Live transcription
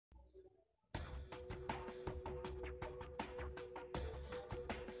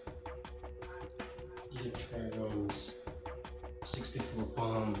8 trigrams, 64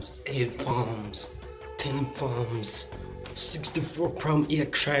 palms, 8 palms, 10 palms, 64 palm,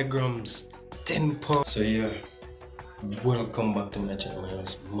 8 trigrams, 10 palms. So yeah, welcome back to my channel. My name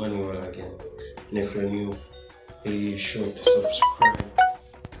is Manuel again. And if you're new, please sure to subscribe,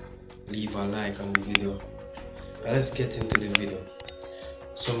 leave a like on the video, and let's get into the video.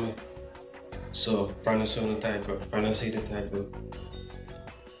 So finally see the title,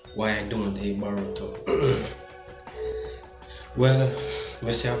 why I don't hate Boruto. Well,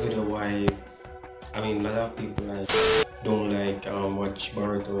 I see a video why a lot of people don't watch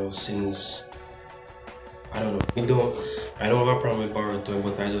Boruto since I don't know. I don't have a problem with Boruto,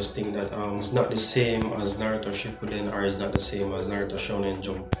 but I just think that it's not the same as Naruto Shippuden, or it's not the same as Naruto Shonen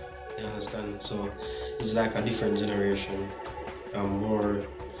Jump. You understand? So it's like a different generation, more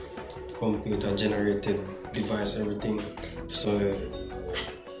computer generated device, everything. So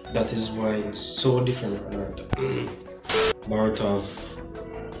that is why it's so different from Naruto.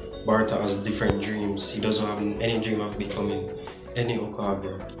 Boruto has different dreams. He doesn't have any dream of becoming any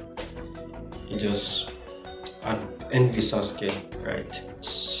Hokage. He just envy Sasuke, right?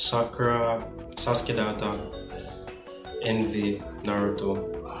 Sasuke daughter envy Naruto,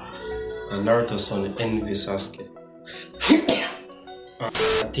 and Naruto's son envy Sasuke. I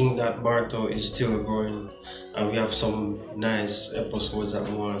think that Boruto is still growing, and we have some nice episodes that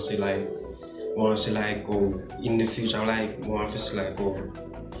we want to see go in the future. We want to see go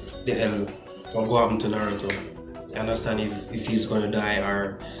the hell or go happen to Naruto. I understand if he's gonna die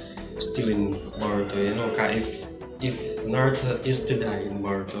or still in Boruto, you know, cause if Naruto is to die in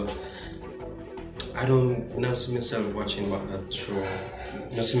Boruto, I don't not see myself watching back that show.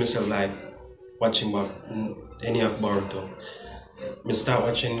 Not see myself watching back any of Boruto. I start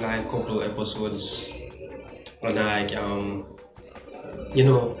watching couple episodes, and I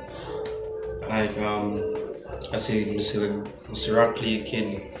see Rock Lee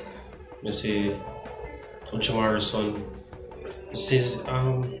kid, I see Uchimaru's son, I see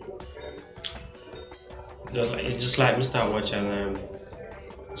just me start watching,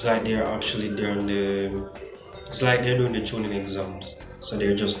 it's like they're actually doing the tuning exams, so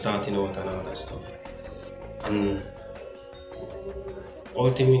they're just starting out and all that stuff. And all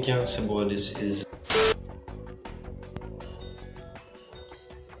thing we can say about this is,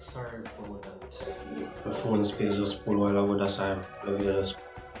 sorry for that. The phone space just full while ago, that's why the video just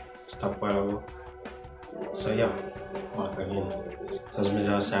stopped while ago. So yeah, back again. So as I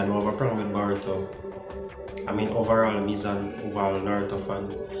just said, I don't have a problem with Boruto. Overall, I'm an overall Naruto fan,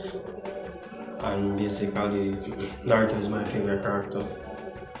 and basically Naruto is my favorite character.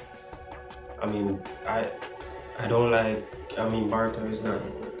 I don't Boruto is not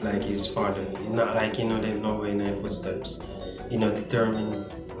like his father. He's not they know in his footsteps. Determined.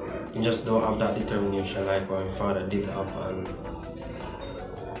 He just don't have that determination like what his father did have, and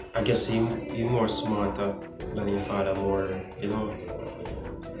I guess he more smarter than his father, more,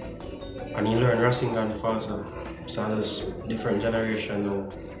 and he learned Rasengan faster. So there's different generation now,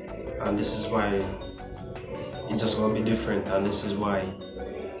 and this is why it just gonna be different, and this is why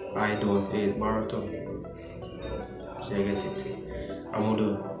I don't hate Boruto. So you get it. I'm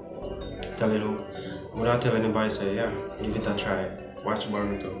gonna tell anybody, say yeah, give it a try. Watch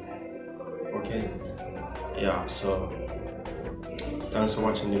Boruto. Okay? Yeah, so thanks for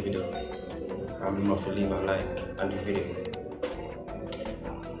watching the video. Remember to leave a like on the video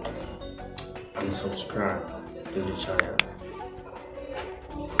and subscribe to the channel.